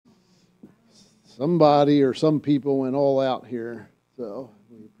somebody or some people went all out here, so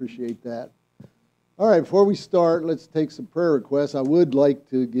we appreciate that. All right, before we start, let's take some prayer requests. I would like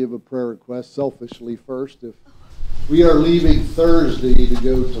to give a prayer request selfishly first. If we are leaving Thursday to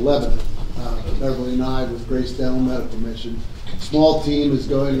go to Lebanon, Beverly and I with Grace Dental Medical Mission. Small team is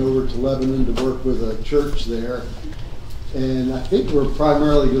going over to Lebanon to work with a church there. And I think we're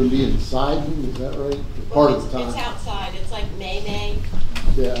primarily going to be in Sidon, is that right? Part of the time. It's outside. It's like May.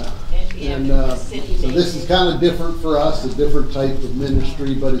 Yeah. And so this is kind of different for us, a different type of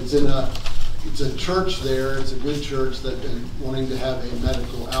ministry, but it's a church there. It's a good church that's been wanting to have a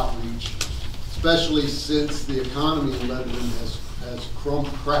medical outreach, especially since the economy in Lebanon has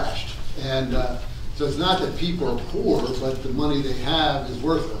crashed. And so it's not that people are poor, but the money they have is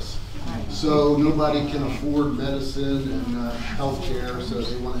worthless. So nobody can afford medicine and health care, so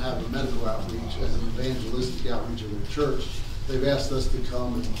they want to have a medical outreach as an evangelistic outreach of their church. They've asked us to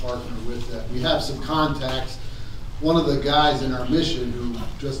come and partner with that. We have some contacts. One of the guys in our mission who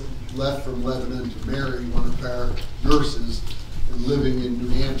just left from Lebanon to marry one of our nurses and living in New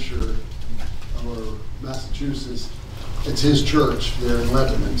Hampshire or Massachusetts, it's his church there in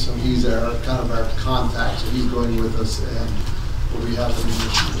Lebanon, so he's kind of our contact, so he's going with us, and we have the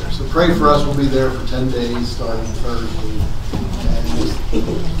mission there. So pray for us. We'll be there for 10 days starting Thursday.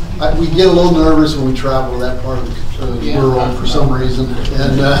 And we get a little nervous when we travel to that part of the world for some reason,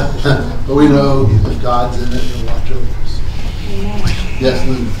 and but we know if God's in it, He'll watch over us. Yes,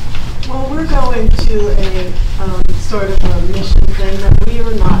 Lynn. Well, we're going to a sort of a mission thing that we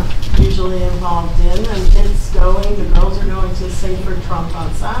are not usually involved in, and the girls are going to sing for Trump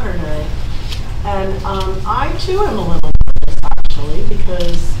on Saturday. And I too am a little nervous actually,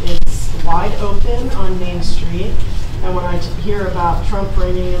 because it's wide open on Main Street. And when I hear about Trump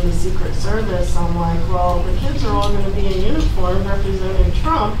bringing in the Secret Service, I'm like, well, the kids are all going to be in uniform representing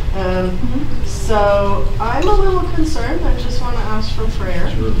Trump. And so I'm a little concerned. I just want to ask for prayer.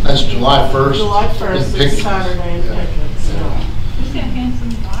 Sure. That's July 1st. July 1st is Saturday in Pickens. So. Who's that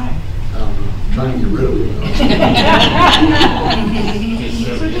handsome guy? I'm trying to get rid of him.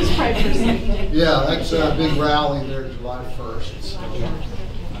 So just pray for safety. Yeah, that's a big rally there July 1st. So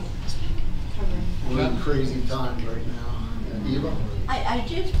we're in crazy times right now. Eva? I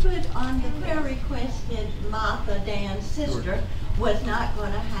just put on the prayer request that Martha, Dan's sister, was not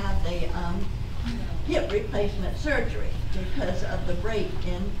going to have the hip replacement surgery because of the break,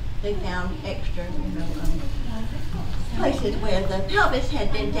 and they found extra, places where the pelvis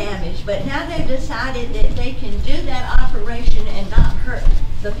had been damaged. But now they've decided that they can do that operation and not hurt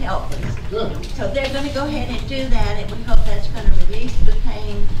the pelvis. Good. So they're going to go ahead and do that, and we hope that's going to release the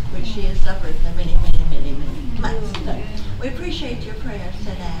pain which she has suffered for many months. So we appreciate your prayers to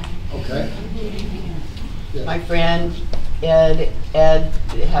that. Okay. Yeah. My friend Ed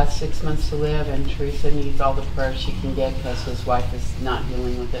has 6 months to live, and Teresa needs all the prayers she can get because his wife is not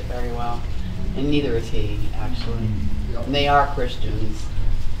dealing with it very well, and neither is he actually. Yep. And they are Christians.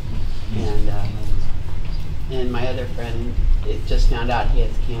 And my other friend just found out he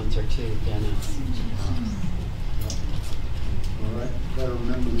has cancer too, Dennis. All right. Gotta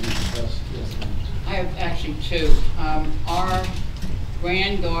remember these tests. Yes, ma'am. I have actually two. Our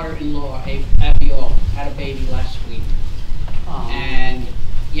granddaughter-in-law, Abigail, had a baby last week. Aww. And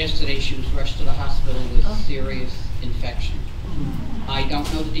yesterday she was rushed to the hospital with serious infection. I don't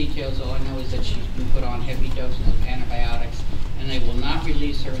know the details. All I know is that she's been put on heavy doses of antibiotics, and they will not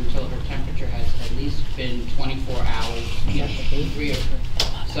release her until her temperature has at least been 24 hours. Yes, three of her.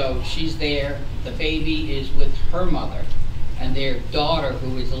 So she's there. The baby is with her mother, and their daughter,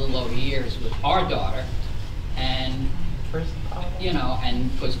 who is a little over years, with our daughter, and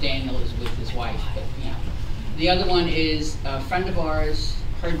and of course Daniel is with his wife. But the other one is a friend of ours.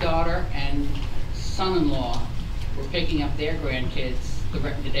 Her daughter and son-in-law were picking up their grandkids the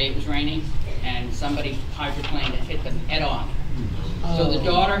day it was raining, and somebody hydroplaned and hit them head on. So the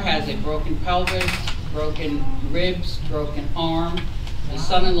daughter has a broken pelvis, broken ribs, broken arm. The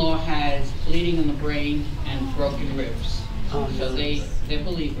son-in-law has bleeding in the brain and broken ribs. So they're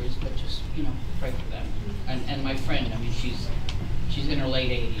believers, but just pray for them. And my friend, I mean, she's in her late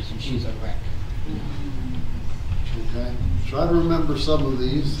 80s and she's a wreck. Okay. Try to remember some of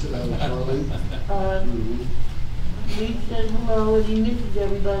these, Charlie. He said hello and he misses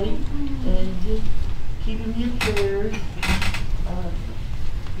everybody, and just keep him in your prayers. He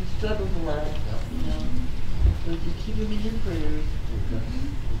struggles a lot, so just keep him in your prayers. Okay.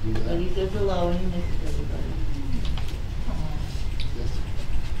 We'll do that. But he says hello and he misses everybody. Yes.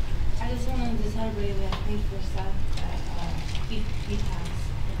 I just wanted to tell everybody that I prayed for Seth that he passed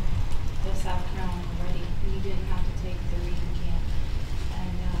the South Carolina already. He didn't have to take the reading camp.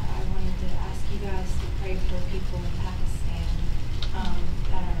 And I wanted to ask you guys for people in Pakistan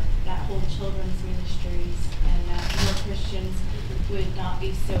that hold children's ministries, and that more Christians would not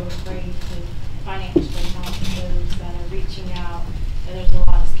be so afraid to financially help those that are reaching out. And there's a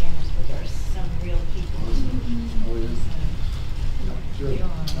lot of scammers, but there's some real people too. Oh, yeah. Good.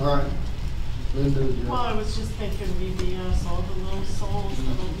 All right. Linda, did you- Well, I was just thinking VBS, all the little souls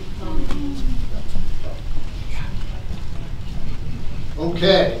that'll be coming.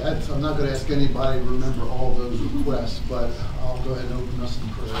 Okay, I'm not going to ask anybody to remember all those requests, but I'll go ahead and open us in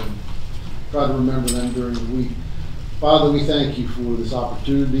prayer and try to remember them during the week. Father, we thank you for this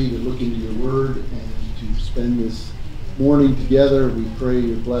opportunity to look into your word and to spend this morning together. We pray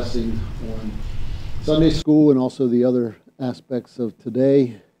your blessing on Sunday school and also the other aspects of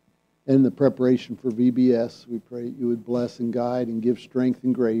today and the preparation for VBS. We pray you would bless and guide and give strength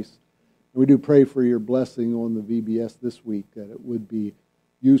and grace. And we do pray for your blessing on the VBS this week, that it would be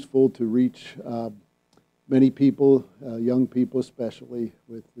useful to reach many people, young people especially,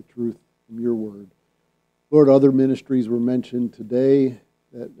 with the truth from your word. Lord, other ministries were mentioned today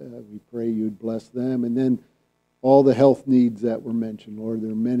that we pray you'd bless them. And then all the health needs that were mentioned. Lord,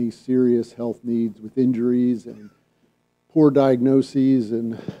 there are many serious health needs with injuries and poor diagnoses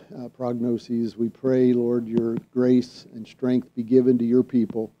and prognoses. We pray, Lord, your grace and strength be given to your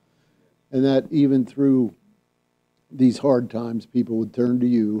people, and that even through these hard times, people would turn to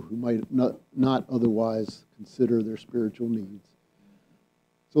you who might not otherwise consider their spiritual needs.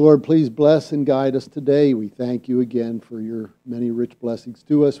 So, Lord, please bless and guide us today. We thank you again for your many rich blessings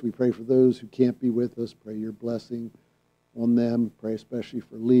to us. We pray for those who can't be with us. Pray your blessing on them. Pray especially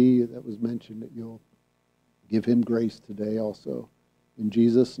for Lee, that was mentioned, that you'll give him grace today also. In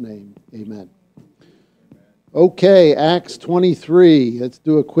Jesus' name, amen. Okay, Acts 23. Let's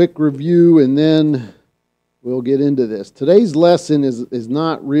do a quick review and then we'll get into this. Today's lesson is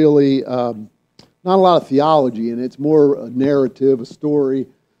not really, not a lot of theology, and it's more a narrative, a story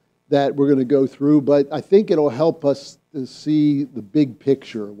that we're going to go through, but I think it'll help us to see the big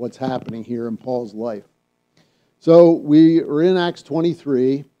picture of what's happening here in Paul's life. So we are in Acts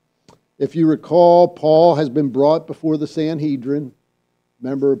 23. If you recall, Paul has been brought before the Sanhedrin.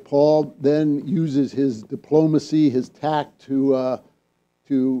 Remember, Paul then uses his diplomacy, his tact to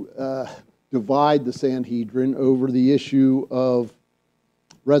divide the Sanhedrin over the issue of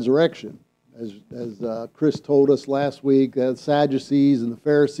resurrection. As Chris told us last week, the Sadducees and the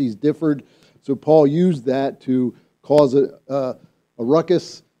Pharisees differed, so Paul used that to cause a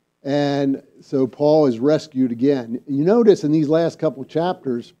ruckus, and so Paul is rescued again. You notice in these last couple of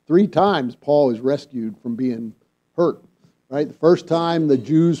chapters, 3 times Paul is rescued from being hurt. Right? The first time the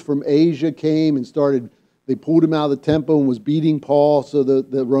Jews from Asia came and they pulled him out of the temple and was beating Paul, so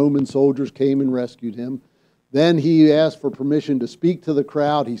the Roman soldiers came and rescued him. Then he asked for permission to speak to the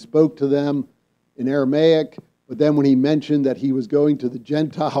crowd. He spoke to them in Aramaic, but then when he mentioned that he was going to the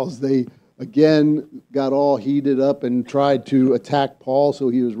Gentiles, they again got all heated up and tried to attack Paul, so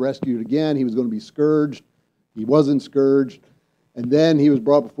he was rescued again. He was going to be scourged. He wasn't scourged. And then he was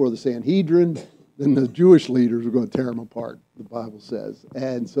brought before the Sanhedrin. Then the Jewish leaders were going to tear him apart, the Bible says.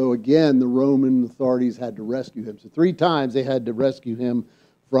 And so again, the Roman authorities had to rescue him. So 3 times they had to rescue him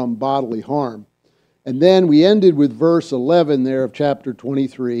from bodily harm. And then we ended with verse 11 there of chapter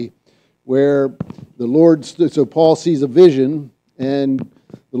 23, where the Lord stood. So Paul sees a vision, and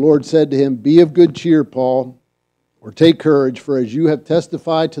the Lord said to him, "Be of good cheer, Paul, or take courage, for as you have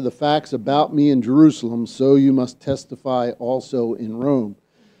testified to the facts about me in Jerusalem, so you must testify also in Rome."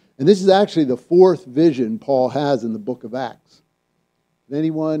 And this is actually the 4th vision Paul has in the book of Acts. Can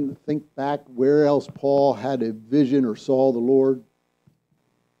anyone think back where else Paul had a vision or saw the Lord?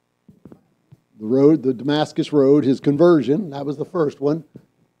 The Damascus road, his conversion, that was the first one.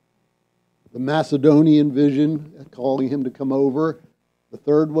 The Macedonian vision, calling him to come over. The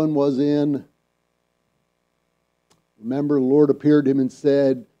third one was remember, the Lord appeared to him and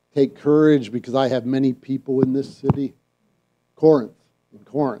said, "Take courage because I have many people in this city." Corinth.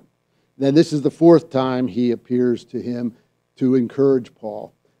 Then this is the 4th time he appears to him to encourage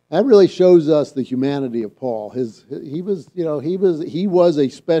Paul. That really shows us the humanity of Paul. He was a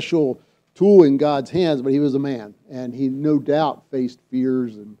special tool in God's hands, but he was a man, and he no doubt faced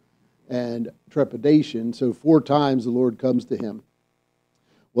fears and trepidation. So 4 times the Lord comes to him.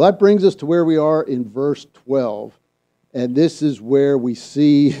 Well, that brings us to where we are in verse 12, and this is where we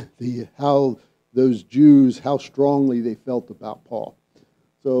see how those Jews, how strongly they felt about Paul.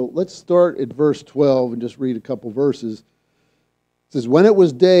 So let's start at verse 12 and just read a couple verses. It says, "When it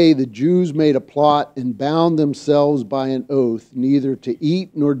was day, the Jews made a plot and bound themselves by an oath, neither to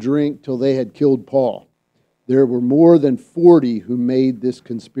eat nor drink till they had killed Paul. There were more than 40 who made this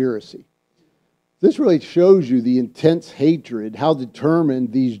conspiracy." This really shows you the intense hatred, how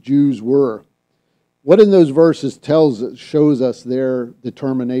determined these Jews were. What in those verses shows us their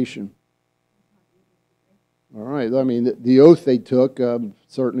determination? All right, I mean, the oath they took,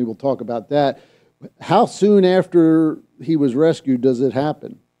 certainly we'll talk about that. How soon after he was rescued does it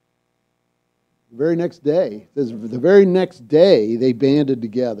happen? The very next day. It says the very next day they banded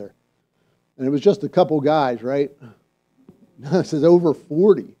together. And it was just a couple guys, right? It says over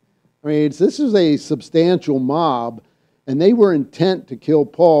 40. I mean, this is a substantial mob, and they were intent to kill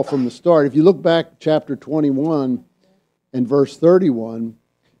Paul from the start. If you look back chapter 21 and verse 31,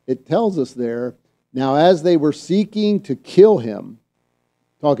 it tells us there, now as they were seeking to kill him,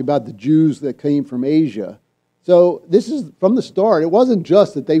 talking about the Jews that came from Asia. So this is from the start. It wasn't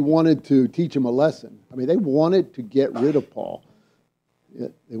just that they wanted to teach him a lesson. I mean, they wanted to get rid of Paul.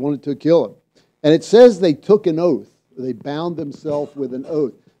 They wanted to kill him. And it says they took an oath. They bound themselves with an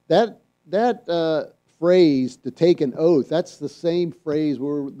oath. That phrase, to take an oath, that's the same phrase,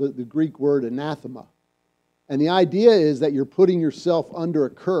 where the Greek word anathema. And the idea is that you're putting yourself under a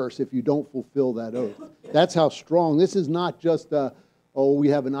curse if you don't fulfill that oath. That's how strong. This is not just, we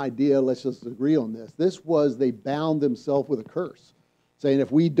have an idea, let's just agree on this. This was, they bound themselves with a curse, saying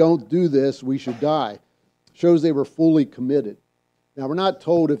if we don't do this, we should die. Shows they were fully committed. Now, we're not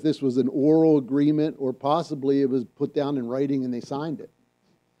told if this was an oral agreement or possibly it was put down in writing and they signed it.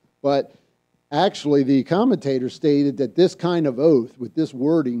 But actually, the commentators stated that this kind of oath with this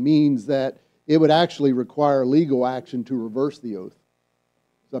wording means that it would actually require legal action to reverse the oath.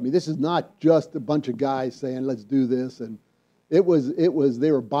 So, I mean, this is not just a bunch of guys saying, let's do this. And they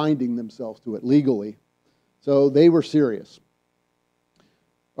were binding themselves to it legally. So they were serious.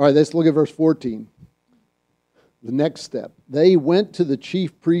 All right, let's look at verse 14. The next step. They went to the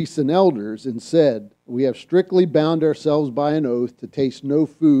chief priests and elders and said, we have strictly bound ourselves by an oath to taste no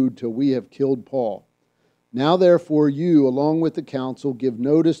food till we have killed Paul. Now therefore you, along with the council, give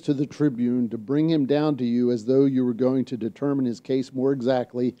notice to the tribune to bring him down to you as though you were going to determine his case more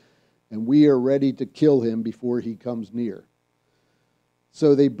exactly, and we are ready to kill him before he comes near.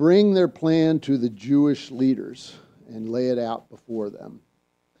 So they bring their plan to the Jewish leaders and lay it out before them.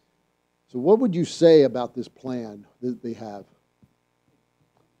 So what would you say about this plan that they have?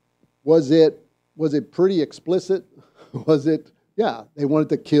 Was it pretty explicit? Was it, yeah, they wanted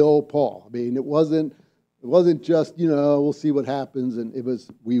to kill Paul. I mean, it wasn't just, we'll see what happens, and it was,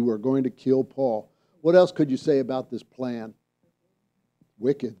 we were going to kill Paul. What else could you say about this plan?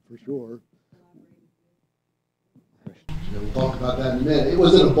 Wicked, for sure. We'll talk about that in a minute.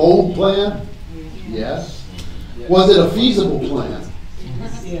 Was it a bold plan? Yes. Was it a feasible plan?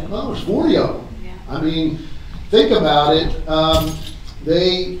 Yeah. Well, there's 40 of them. I mean, think about it.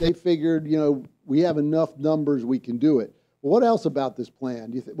 They figured, we have enough numbers, we can do it. Well, what else about this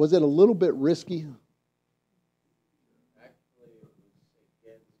plan? Was it a little bit risky?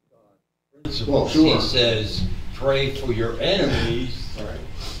 Well, sure. He says, pray for your enemies,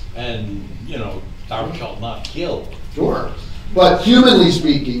 and, thou shalt not kill. Sure. But humanly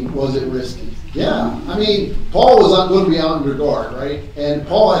speaking, was it risky? Yeah. I mean, Paul was not going to be under guard, right? And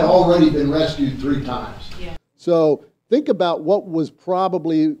Paul had already been rescued 3 times. Yeah. So think about what was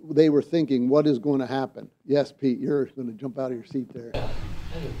probably they were thinking, what is going to happen? Yes, Pete, you're going to jump out of your seat there.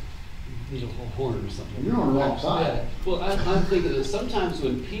 Need a horn or something. You're on the wrong side. Yeah. Well, I'm thinking that sometimes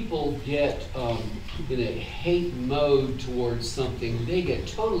when people get in a hate mode towards something, they get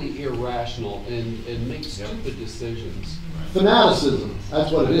totally irrational and make stupid decisions. Fanaticism.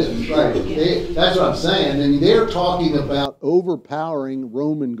 That's what it is. Right. That's what I'm saying. And they're talking about overpowering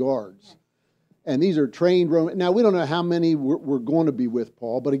Roman guards. And these are trained Roman. Now, we don't know how many were going to be with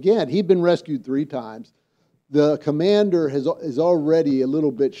Paul. But again, he'd been rescued 3 times. The commander is already a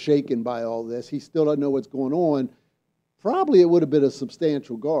little bit shaken by all this. He still doesn't know what's going on. Probably it would have been a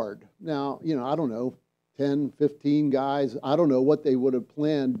substantial guard. Now, I don't know, 10, 15 guys. I don't know what they would have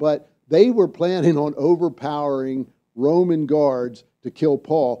planned. But they were planning on overpowering Roman guards to kill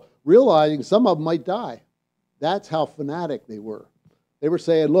Paul, realizing some of them might die. That's how fanatic they were. They were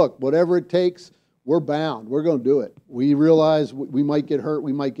saying, look, whatever it takes, we're bound. We're going to do it. We realize we might get hurt,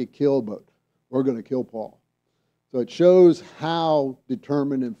 we might get killed, but we're going to kill Paul. So it shows how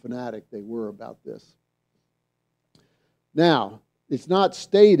determined and fanatic they were about this. Now, it's not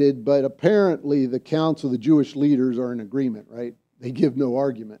stated, but apparently the council, the Jewish leaders are in agreement, right? They give no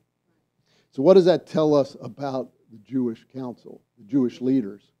argument. So what does that tell us about the Jewish council, the Jewish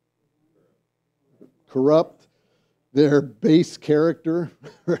leaders? Corrupt, their base character,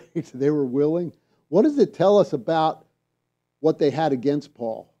 right? They were willing. What does it tell us about what they had against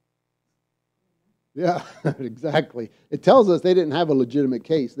Paul? Yeah, exactly. It tells us they didn't have a legitimate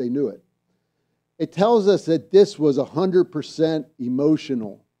case. They knew it. it tells us that this was 100%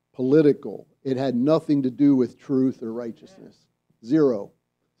 emotional, political. It had nothing to do with truth or righteousness. Zero.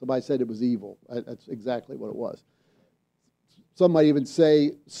 Somebody said it was evil. That's exactly what it was. Some might even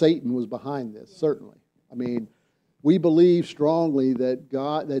say Satan was behind this, certainly. I mean, we believe strongly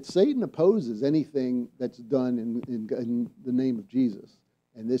that Satan opposes anything that's done in the name of Jesus.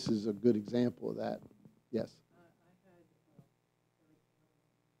 And this is a good example of that. Yes.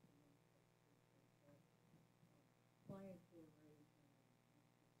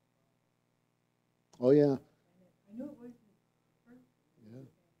 Oh, yeah.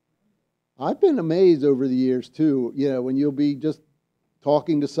 I've been amazed over the years, too, when you'll be just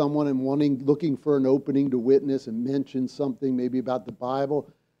talking to someone and looking for an opening to witness and mention something maybe about the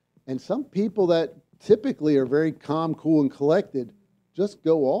Bible. And some people that typically are very calm, cool, and collected just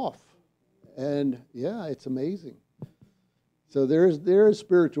go off. And, yeah, it's amazing. So there is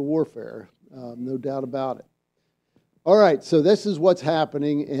spiritual warfare, no doubt about it. All right, so this is what's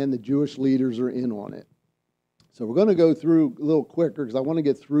happening, and the Jewish leaders are in on it. So we're going to go through a little quicker because I want to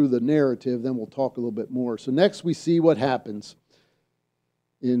get through the narrative, then we'll talk a little bit more. So next we see what happens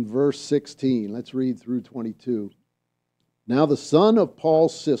in verse 16. Let's read through 22. Now the son of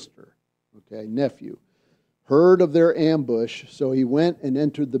Paul's sister, nephew, heard of their ambush, so he went and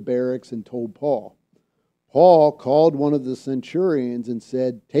entered the barracks and told Paul. Paul called one of the centurions and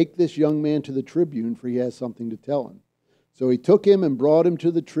said, "Take this young man to the tribune, for he has something to tell him." So he took him and brought him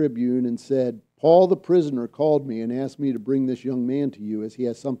to the tribune and said, "Paul the prisoner called me and asked me to bring this young man to you, as he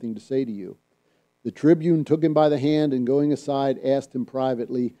has something to say to you." The tribune took him by the hand and, going aside, asked him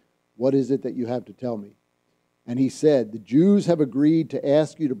privately, "What is it that you have to tell me?" And he said, "The Jews have agreed to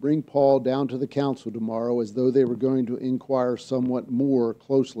ask you to bring Paul down to the council tomorrow, as though they were going to inquire somewhat more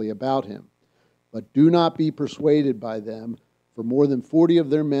closely about him. But do not be persuaded by them, for more than 40 of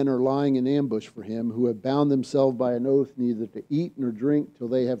their men are lying in ambush for him, who have bound themselves by an oath neither to eat nor drink till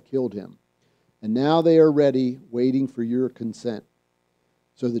they have killed him. And now they are ready, waiting for your consent."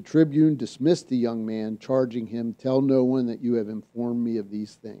 So the tribune dismissed the young man, charging him, "Tell no one that you have informed me of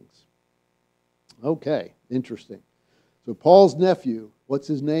these things." Okay, interesting. So Paul's nephew, what's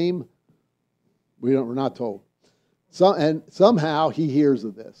his name? We're not told. And somehow he hears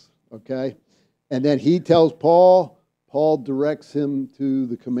of this, okay? And then he tells Paul. Paul directs him to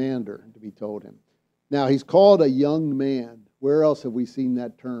the commander to be told him. Now he's called a young man. Where else have we seen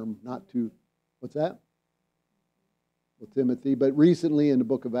that term? What's that? Well, Timothy, but recently in the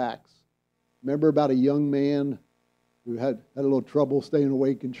book of Acts. Remember about a young man who had a little trouble staying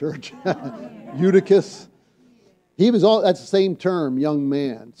awake in church? Eutychus. That's the same term, young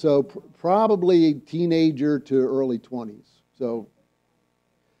man. So probably teenager to early 20s. So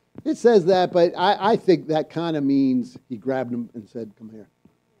it says that, but I think that kind of means he grabbed him and said, "Come here."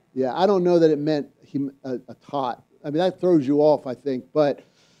 Yeah, I don't know that it meant a tot. I mean, that throws you off, I think, but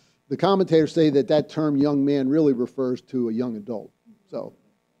the commentators say that term young man really refers to a young adult. So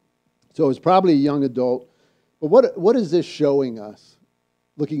it's probably a young adult. But what is this showing us,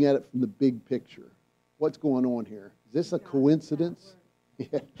 looking at it from the big picture? What's going on here? Is this a coincidence?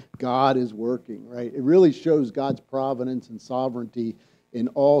 Yeah, God is working, right? It really shows God's providence and sovereignty in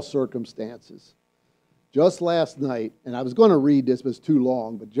all circumstances. Just last night, and I was going to read this, but it's too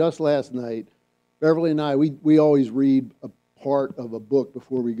long, but just last night, Beverly and I, we always read a part of a book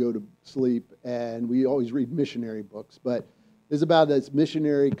before we go to sleep, and we always read missionary books. But it's about this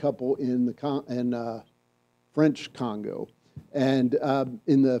missionary couple in French Congo, and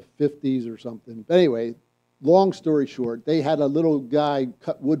in the 50s or something. But anyway, long story short, they had a little guy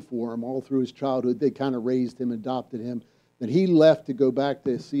cut wood for him all through his childhood. They kind of raised him, adopted him. Then he left to go back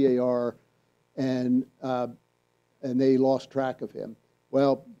to CAR, and they lost track of him.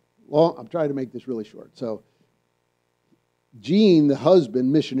 Well, I'm trying to make this really short. So Gene, the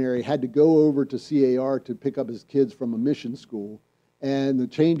husband, missionary, had to go over to CAR to pick up his kids from a mission school. And the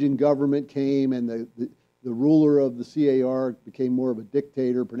change in government came, and the ruler of the CAR became more of a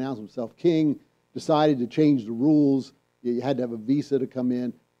dictator, pronounced himself king, decided to change the rules. You had to have a visa to come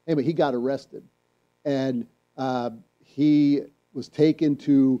in. Anyway, he got arrested. And he was taken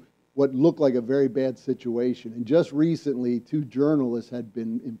to what looked like a very bad situation. And just recently, 2 journalists had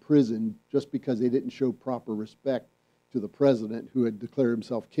been imprisoned just because they didn't show proper respect to the president who had declared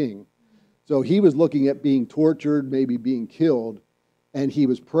himself king. So he was looking at being tortured, maybe being killed, and he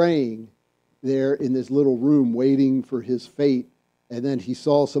was praying there in this little room waiting for his fate. And then he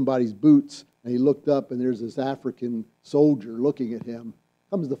saw somebody's boots, and he looked up, and there's this African soldier looking at him.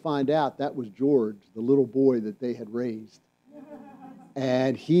 Comes to find out that was George, the little boy that they had raised.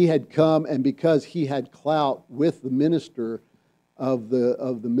 And he had come, and because he had clout with the minister of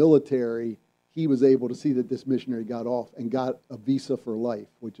the military, he was able to see that this missionary got off and got a visa for life,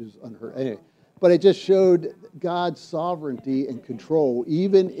 which is unheard. Anyway, but it just showed God's sovereignty and control,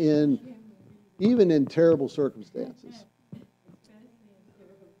 even in terrible circumstances.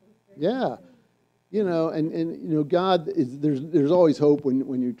 Yeah. You know, and you know, God is there's always hope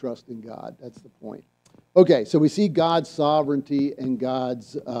when you trust in God. That's the point. Okay, so we see God's sovereignty and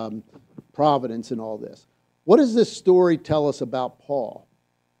God's providence in all this. What does this story tell us about Paul?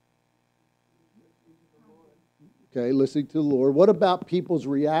 Okay, listening to the Lord. What about people's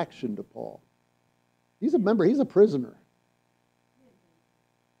reaction to Paul? He's a prisoner.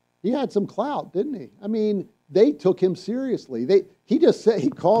 He had some clout, didn't he? I mean, they took him seriously. He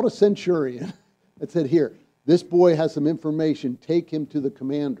called a centurion and said, "Here, this boy has some information. Take him to the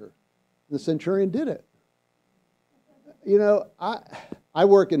commander." And the centurion did it. You know, I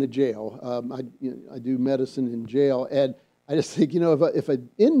work in a jail. I do medicine in jail, and I just think, you know, if an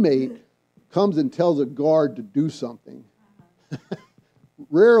inmate comes and tells a guard to do something,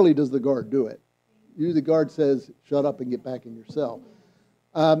 rarely does the guard do it. Usually the guard says, "Shut up and get back in your cell."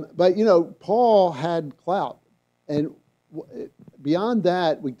 But, you know, Paul had clout. And beyond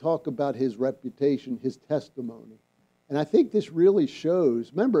that, we talk about his reputation, his testimony. And I think this really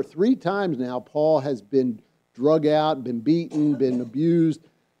shows, remember, 3 times now, Paul has been drug out, been beaten, been abused.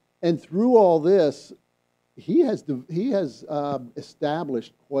 And through all this, he has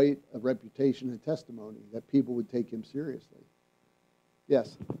established quite a reputation and testimony that people would take him seriously.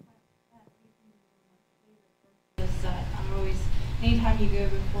 Yes? I'm always, anytime you go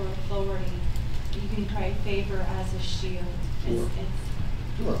before authority, you can pray favor as a shield.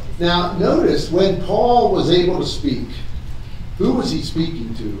 Sure. Now, notice when Paul was able to speak, who was he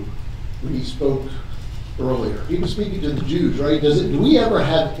speaking to when he spoke earlier? He was speaking to the Jews, right? Do we ever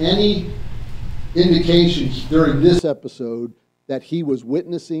have any indication during this episode that he was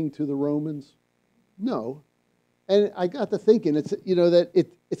witnessing to the Romans? No. And I got to thinking,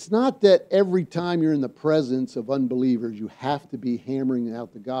 it's not that every time you're in the presence of unbelievers, you have to be hammering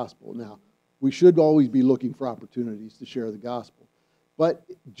out the gospel. Now, we should always be looking for opportunities to share the gospel. But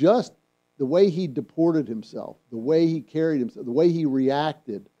just the way he deported himself, the way he carried himself, the way he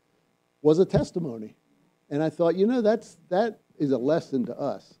reacted was a testimony. And I thought, you know, that is a lesson to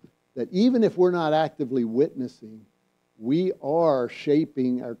us, that even if we're not actively witnessing, we are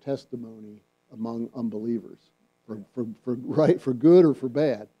shaping our testimony among unbelievers, for good or for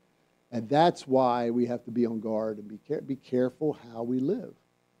bad. And that's why we have to be on guard and be careful how we live,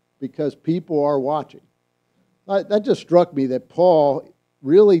 because people are watching. That just struck me that Paul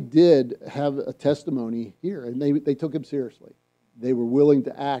really did have a testimony here, and they took him seriously. They were willing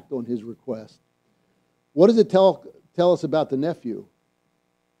to act on his request. What does it tell us about the nephew?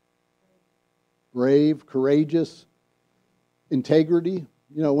 Brave, courageous, integrity.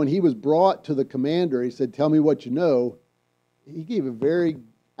 You know, when he was brought to the commander, he said, "Tell me what you know." He gave a very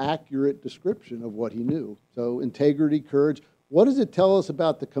accurate description of what he knew. So integrity, courage. What does it tell us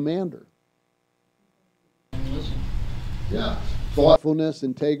about the commander? Yeah. Thoughtfulness,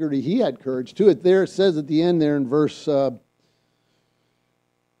 integrity. He had courage too. It says at the end there in verse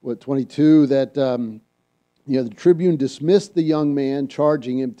 22 that the tribune dismissed the young man,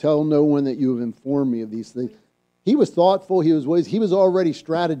 charging him, "Tell no one that you have informed me of these things." He was thoughtful. He was already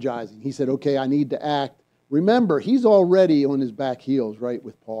strategizing. He said, "Okay, I need to act." Remember, he's already on his back heels, right,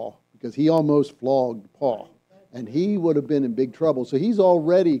 with Paul, because he almost flogged Paul, and he would have been in big trouble. So he's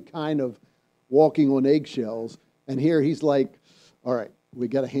already kind of walking on eggshells, and here he's like, "All right, we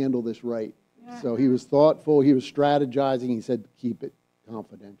got to handle this right." So he was thoughtful. He was strategizing. He said, "Keep it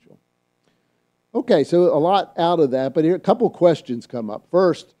confidential." Okay, so a lot out of that, but here a couple questions come up.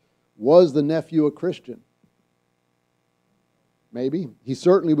 First, was the nephew a Christian? Maybe. He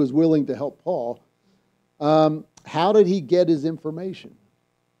certainly was willing to help Paul. How did he get his information?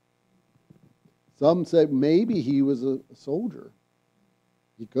 Some said maybe he was a soldier.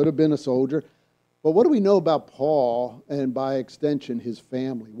 He could have been a soldier. But what do we know about Paul and by extension his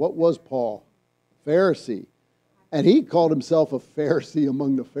family? What was Paul? Pharisee. And he called himself a Pharisee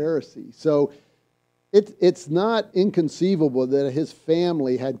among the Pharisees. So it's not inconceivable that his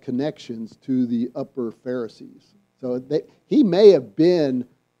family had connections to the upper Pharisees. So he may have been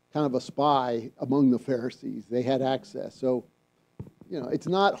kind of a spy among the Pharisees. They had access. So, it's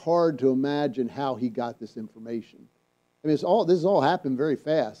not hard to imagine how he got this information. I mean, this has all happened very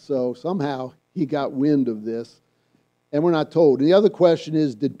fast. So somehow he got wind of this, and we're not told. And the other question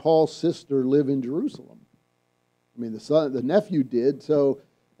is, did Paul's sister live in Jerusalem? I mean, the nephew did. So,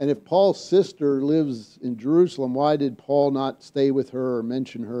 and if Paul's sister lives in Jerusalem, why did Paul not stay with her or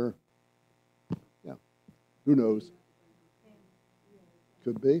mention her? Yeah, who knows?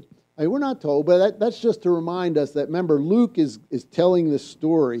 Could be. I mean, we're not told, but that's just to remind us that, remember, Luke is telling this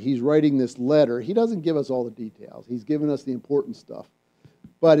story. He's writing this letter. He doesn't give us all the details. He's giving us the important stuff.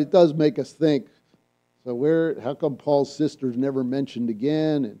 But it does make us think, so how come Paul's sister's never mentioned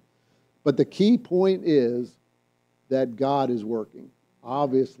again? But the key point is that God is working.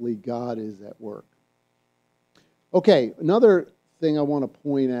 Obviously, God is at work. Okay, another thing I want to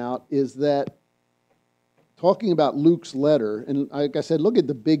point out is that talking about Luke's letter, and like I said, look at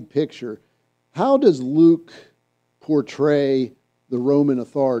the big picture. How does Luke portray the Roman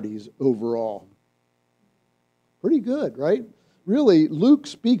authorities overall? Pretty good, right? Really, Luke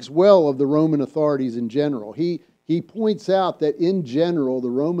speaks well of the Roman authorities in general. He points out that in general,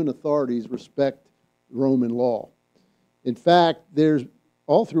 the Roman authorities respect Roman law. In fact,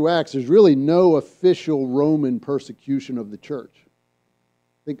 all through Acts, there's really no official Roman persecution of the church.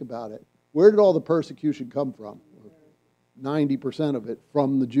 Think about it. Where did all the persecution come from? 90% of it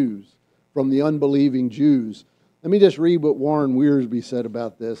from the Jews, from the unbelieving Jews. Let me just read what Warren Wiersbe said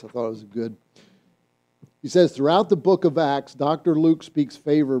about this. I thought it was good. He says, throughout the book of Acts, Dr. Luke speaks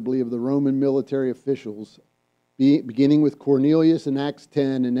favorably of the Roman military officials, beginning with Cornelius in Acts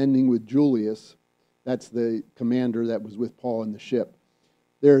 10 and ending with Julius. That's the commander that was with Paul in the ship.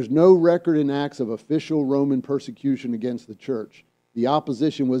 There is no record in Acts of official Roman persecution against the church. The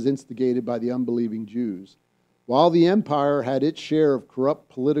opposition was instigated by the unbelieving Jews. While the empire had its share of corrupt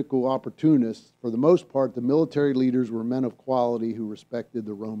political opportunists, for the most part, the military leaders were men of quality who respected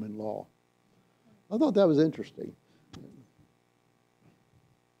the Roman law. I thought that was interesting.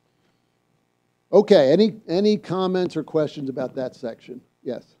 Okay, any comments or questions about that section?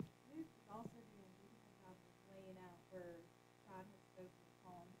 Yes.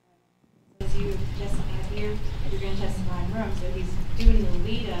 As you testify here, you're going to testify in Rome. So he's doing the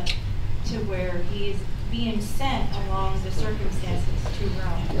lead up to where he's being sent along the circumstances to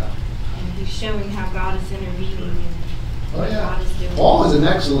Rome. Yeah. And he's showing how God is intervening and Oh, yeah. God is doing. Paul is an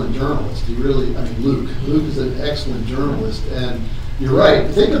excellent journalist. Luke is an excellent journalist. And you're right.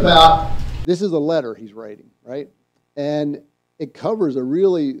 Think about, this is a letter he's writing, right? And it covers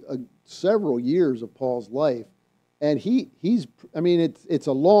several years of Paul's life. And it's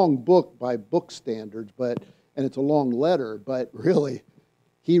a long book by book standards, and it's a long letter, but really,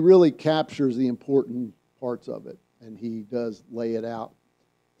 he really captures the important parts of it, and he does lay it out.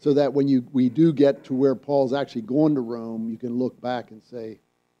 So that when we do get to where Paul's actually going to Rome, you can look back and say,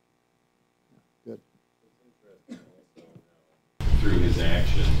 good. Through his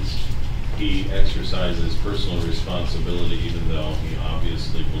actions, he exercises personal responsibility, even though he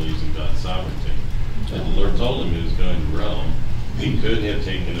obviously believes in God's sovereignty. And the Lord told him he was going to Rome. He could have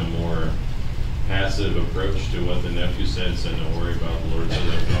taken a more passive approach to what the nephew said don't worry about the Lord said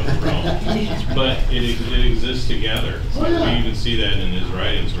I'm going to Rome. But it exists together. So we even see that in his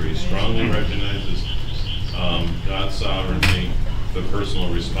writings where he strongly recognizes God's sovereignty, but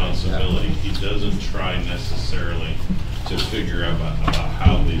personal responsibility. He doesn't try necessarily to figure out about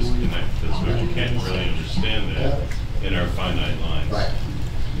how these connect, because we can't really understand that in our finite minds.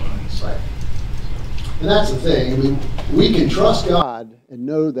 Right. And that's the thing. We can trust God and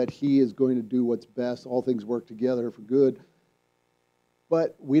know that he is going to do what's best. All things work together for good.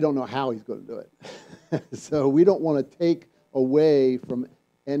 But we don't know how he's going to do it. So we don't want to take away from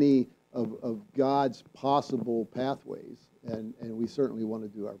any of God's possible pathways. And we certainly want to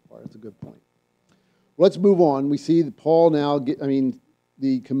do our part. That's a good point. Let's move on. We see that Paul now,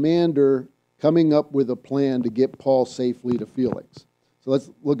 the commander coming up with a plan to get Paul safely to Felix. So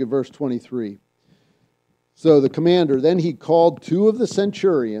let's look at verse 23. So the commander, then he called 2 of the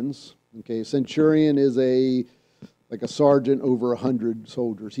centurions. Okay, centurion is like a sergeant over 100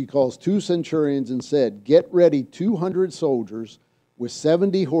 soldiers. He calls 2 centurions and said, get ready 200 soldiers with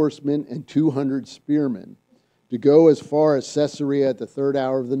 70 horsemen and 200 spearmen to go as far as Caesarea at the 3rd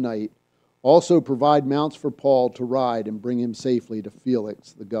hour of the night. Also provide mounts for Paul to ride and bring him safely to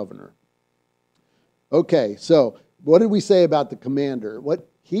Felix, the governor. Okay, so what did we say about the commander?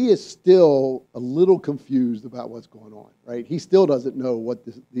 He is still a little confused about what's going on, right? He still doesn't know what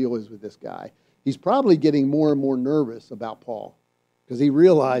the deal is with this guy. He's probably getting more and more nervous about Paul because he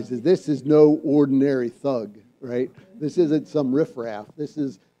realizes this is no ordinary thug, right? This isn't some riffraff.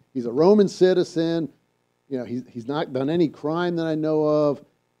 He's a Roman citizen. He's not done any crime that I know of,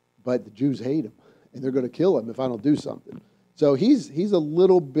 but the Jews hate him, and they're going to kill him if I don't do something. So he's a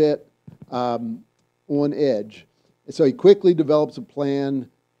little bit on edge. So he quickly develops a plan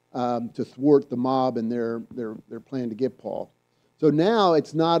to thwart the mob and their plan to get Paul. So now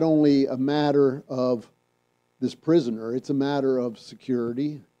it's not only a matter of this prisoner, it's a matter of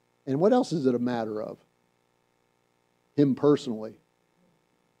security. And what else is it a matter of? Him personally.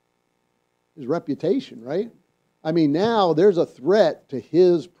 his reputation, right? I mean, now there's a threat to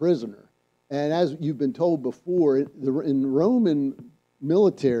his prisoner. And as you've been told before, in the Roman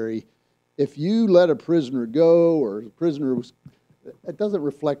military, if you let a prisoner go or a prisoner was, it doesn't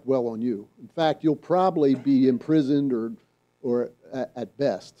reflect well on you. In fact, you'll probably be imprisoned or at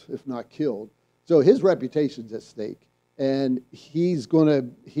best, if not killed. So his reputation's at stake, and he's going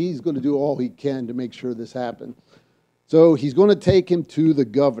to do all he can to make sure this happens. So he's going to take him to the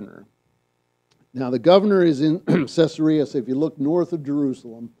governor. Now the governor is in Caesarea. So if you look north of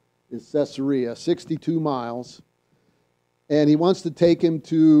Jerusalem, is Caesarea, 62 miles. And he wants to take him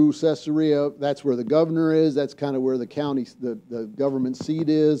to Caesarea. That's where the governor is. That's kind of where the county, the government seat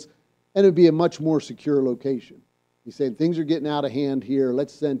is. And it would be a much more secure location. He's saying things are getting out of hand here.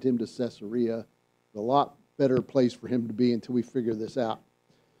 Let's send him to Caesarea. A lot better place for him to be until we figure this out.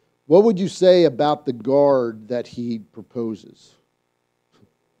 What would you say about the guard that he proposes?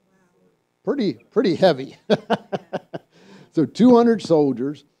 Pretty heavy. So 200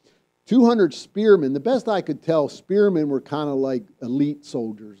 soldiers. 200 spearmen. The best I could tell, spearmen were kind of like elite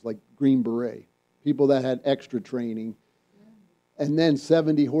soldiers, like Green Beret, people that had extra training. And then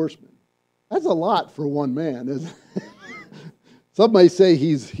 70 horsemen. That's a lot for one man, isn't it? Some may say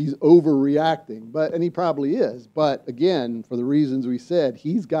he's overreacting, and he probably is. But again, for the reasons we said,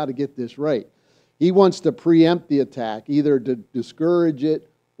 he's got to get this right. He wants to preempt the attack, either to discourage it,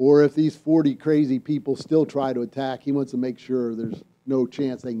 or if these 40 crazy people still try to attack, he wants to make sure there's no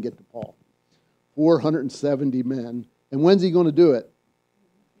chance they can get to Paul. 470 men. And when's he going to do it?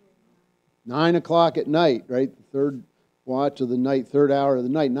 9 o'clock at night, right? The third watch of the night, third hour of the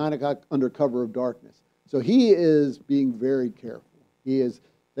night, 9 o'clock under cover of darkness. So he is being very careful. He is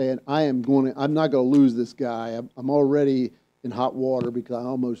saying, I'm not going to lose this guy. I'm already in hot water because I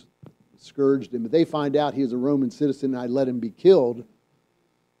almost scourged him. If they find out he is a Roman citizen and I let him be killed,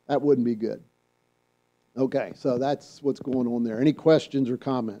 that wouldn't be good. Okay, so that's what's going on there. Any questions or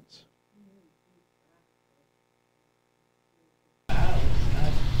comments?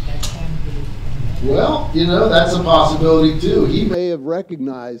 Well, that's a possibility too. He may have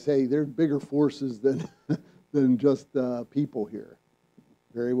recognized, hey, there's bigger forces than just people here.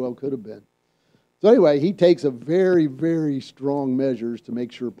 Very well could have been. So anyway, he takes a very, very strong measures to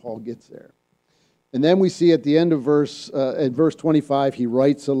make sure Paul gets there. And then we see at the end of verse 25, he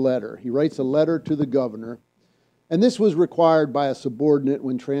writes a letter. He writes a letter to the governor. And this was required by a subordinate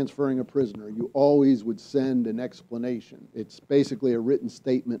when transferring a prisoner. You always would send an explanation. It's basically a written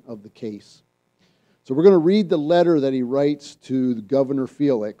statement of the case. So we're going to read the letter that he writes to the Governor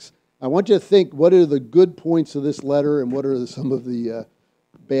Felix. I want you to think, what are the good points of this letter and what are some of the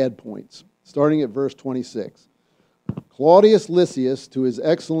bad points? Starting at verse 26. Claudius Lysias, to His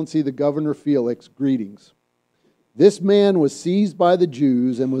Excellency the Governor Felix, greetings. This man was seized by the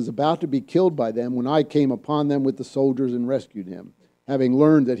Jews and was about to be killed by them when I came upon them with the soldiers and rescued him, having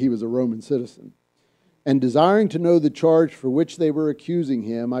learned that he was a Roman citizen. And desiring to know the charge for which they were accusing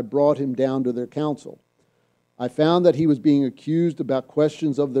him, I brought him down to their council. I found that he was being accused about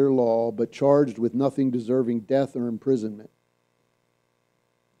questions of their law, but charged with nothing deserving death or imprisonment.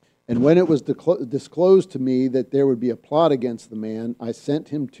 And when it was disclosed to me that there would be a plot against the man, I sent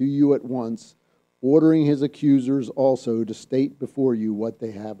him to you at once, ordering his accusers also to state before you what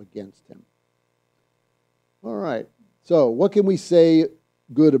they have against him. All right. So what can we say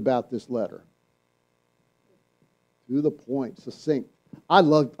good about this letter? To the point, succinct. I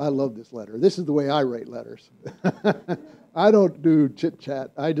love this letter. This is the way I write letters. I don't do chit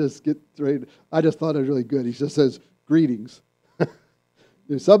chat. I just get straight. I just thought it was really good. He just says greetings.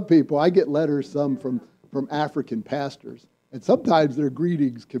 There's some people, I get letters, some from African pastors, and sometimes their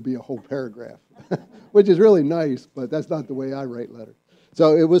greetings can be a whole paragraph, which is really nice, but that's not the way I write letters.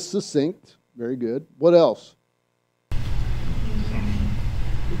 So it was succinct, very good. What else?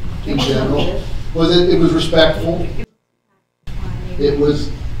 In general, it was respectful. It was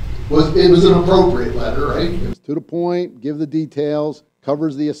an appropriate letter, right? It was to the point, give the details,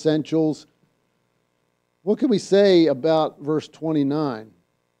 covers the essentials. What can we say about verse 29?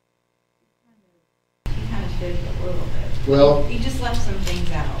 He kind of shifted a little bit. Well, He just left some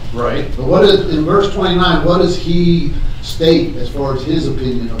things out. right. But what is in verse 29? What does he state as far as his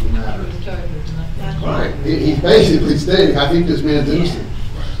opinion of the matter? Right. He's basically stating, I think this man's innocent.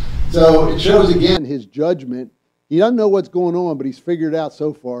 So it shows again his judgment. He doesn't know what's going on, but he's figured out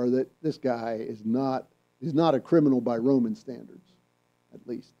so far that this guy is not a criminal by Roman standards, at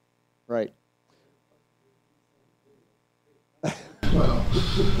least. Right. Well,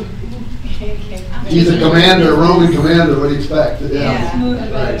 he's a commander, a Roman commander. What do you expect?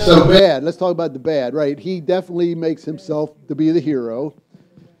 Yeah. Right. So bad. Let's talk about the bad. Right. He definitely makes himself to be the hero.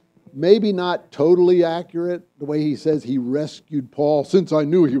 maybe not totally accurate, the way he says he rescued Paul. Since I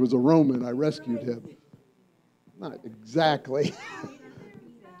knew he was a Roman, I rescued him. Not exactly.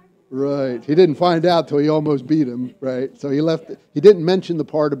 Right. He didn't find out till he almost beat him, right? So he left. He didn't mention the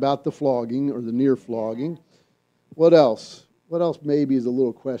part about the flogging or the near flogging. What else? What else maybe is a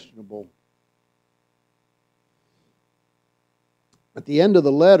little questionable? At the end of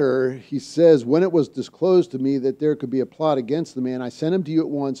the letter, he says, when it was disclosed to me that there could be a plot against the man, I sent him to you at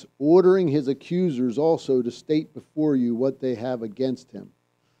once, ordering his accusers also to state before you what they have against him.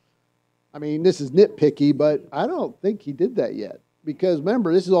 I mean, this is nitpicky, but I don't think he did that yet. Because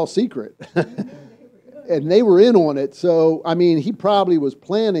remember, this is all secret. And they were in on it. So, I mean, he probably was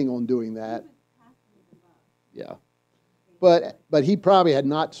planning on doing that. Yeah. But he probably had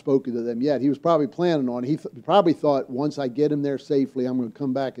not spoken to them yet. He was probably planning on it. He probably thought, once I get him there safely, I'm going to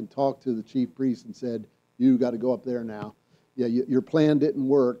come back and talk to the chief priest and said, you got to go up there now. Yeah, your plan didn't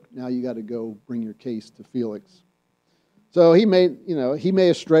work. Now you got to go bring your case to Felix. So he may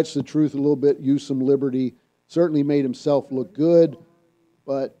have stretched the truth a little bit, used some liberty, certainly made himself look good,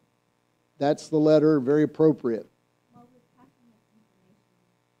 but that's the letter, very appropriate.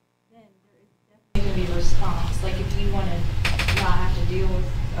 Going to be a response. Like if you want to not have to deal with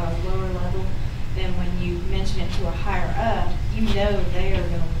a lower level, then when you mention it to a higher up, you know they are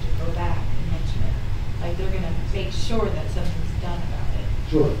going to go back and mention it. Like they're going to make sure that something's done about it.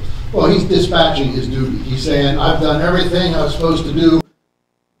 Sure. Well, he's dispatching his duty. He's saying, I've done everything I was supposed to do.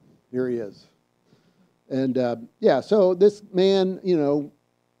 Here he is. And so this man,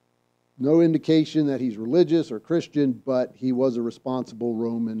 no indication that he's religious or Christian, but he was a responsible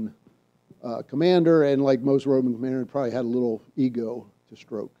Roman commander, and like most Roman commanders, probably had a little ego to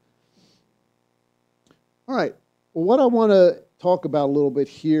stroke. All right. Well, what I want to talk about a little bit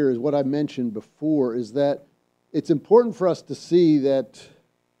here is what I mentioned before, is that it's important for us to see that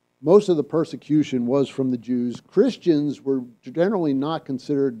most of the persecution was from the Jews. Christians were generally not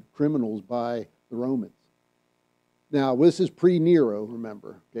considered criminals by the Romans. Now, this is pre-Nero,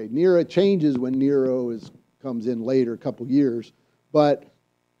 remember. Okay, Nero changes when Nero comes in later, a couple years. But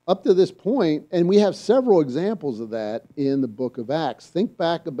up to this point, and we have several examples of that in the book of Acts. Think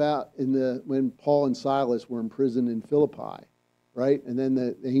back about when Paul and Silas were imprisoned in Philippi, right? And then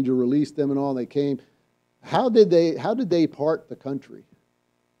the angel released them and all, and they came. How did they part the country?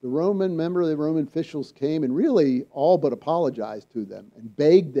 The Roman officials came and really all but apologized to them and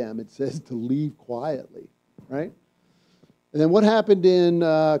begged them, it says, to leave quietly, right? And then what happened in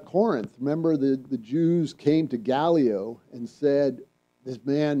Corinth? Remember, the Jews came to Gallio and said, this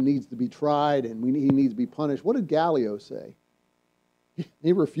man needs to be tried and he needs to be punished. What did Gallio say?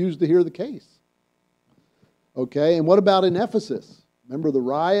 He refused to hear the case. Okay, and what about in Ephesus? Remember the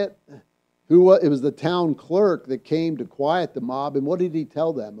riot? It was the town clerk that came to quiet the mob, and what did he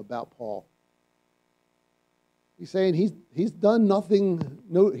tell them about Paul? He's saying he's done nothing,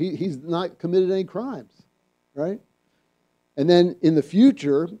 he's not committed any crimes, right? And then in the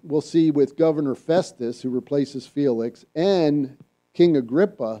future, we'll see with Governor Festus, who replaces Felix, and King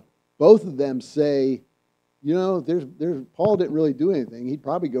Agrippa, both of them say, Paul didn't really do anything. He'd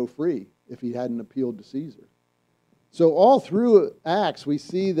probably go free if he hadn't appealed to Caesar. So all through Acts, we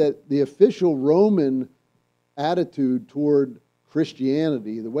see that the official Roman attitude toward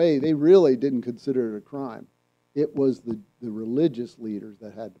Christianity, the way they really didn't consider it a crime, it was the religious leaders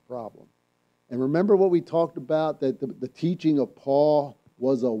that had the problem. And remember what we talked about, that the teaching of Paul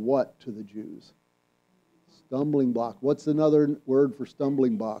was a what to the Jews? Stumbling block. What's another word for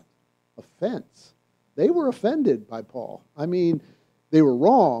stumbling block? Offense. They were offended by Paul. I mean, they were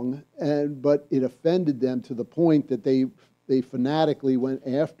wrong, but it offended them to the point that they fanatically went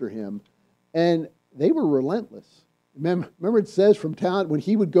after him. And they were relentless. Remember it says from town, when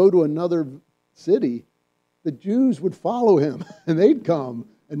he would go to another city, the Jews would follow him, and they'd come,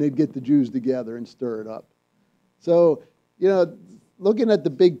 and they'd get the Jews together and stir it up. So, looking at the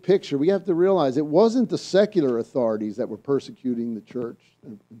big picture, we have to realize it wasn't the secular authorities that were persecuting the church,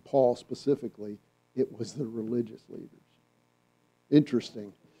 and Paul specifically. It was the religious leaders.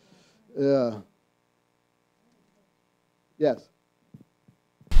 Interesting. Yes?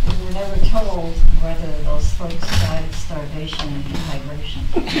 We were never told whether those folks died of starvation and dehydration.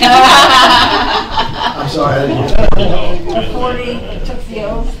 I'm sorry, I didn't get that. The 40 took the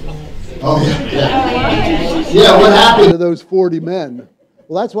oath. Oh, yeah. Yeah, what happened to those 40 men?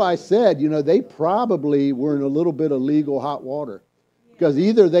 Well, that's why I said, they probably were in a little bit of legal hot water. Because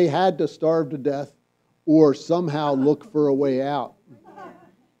either they had to starve to death or somehow look for a way out.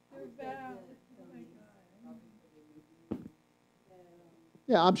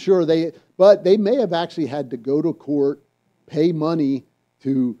 Yeah, I'm sure but they may have actually had to go to court, pay money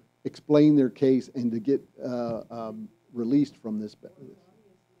to explain their case and to get released from this.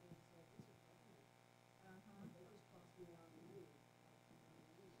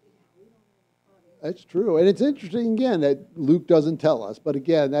 That's true, and it's interesting again that Luke doesn't tell us. But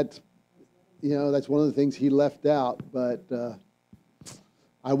again, that's that's one of the things he left out. But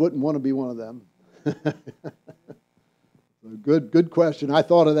I wouldn't want to be one of them. Good question. I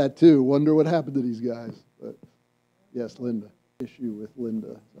thought of that too. Wonder what happened to these guys. But yes, Linda. Issue with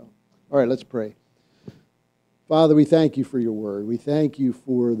Linda. So, all right, let's pray. Father, we thank you for your word. We thank you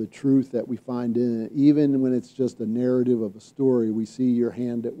for the truth that we find in it. Even when it's just a narrative of a story, we see your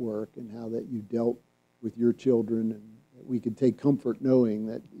hand at work and how that you dealt with your children, and that we can take comfort knowing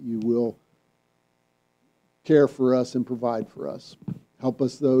that you will care for us and provide for us. Help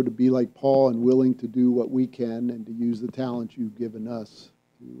us, though, to be like Paul and willing to do what we can and to use the talents you've given us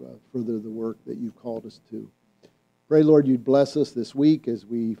to further the work that you've called us to. Pray, Lord, you'd bless us this week as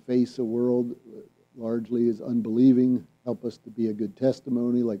we face a world largely as unbelieving. Help us to be a good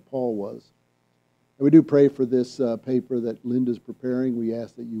testimony like Paul was. And we do pray for this paper that Linda's preparing. We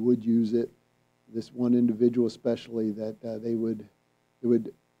ask that you would use it, this one individual especially, that you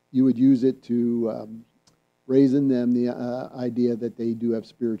would use it to raise in them the idea that they do have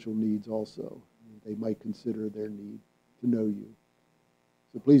spiritual needs also. They might consider their need to know you.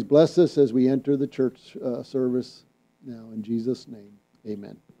 So please bless us as we enter the church service now. In Jesus' name,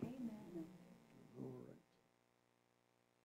 amen.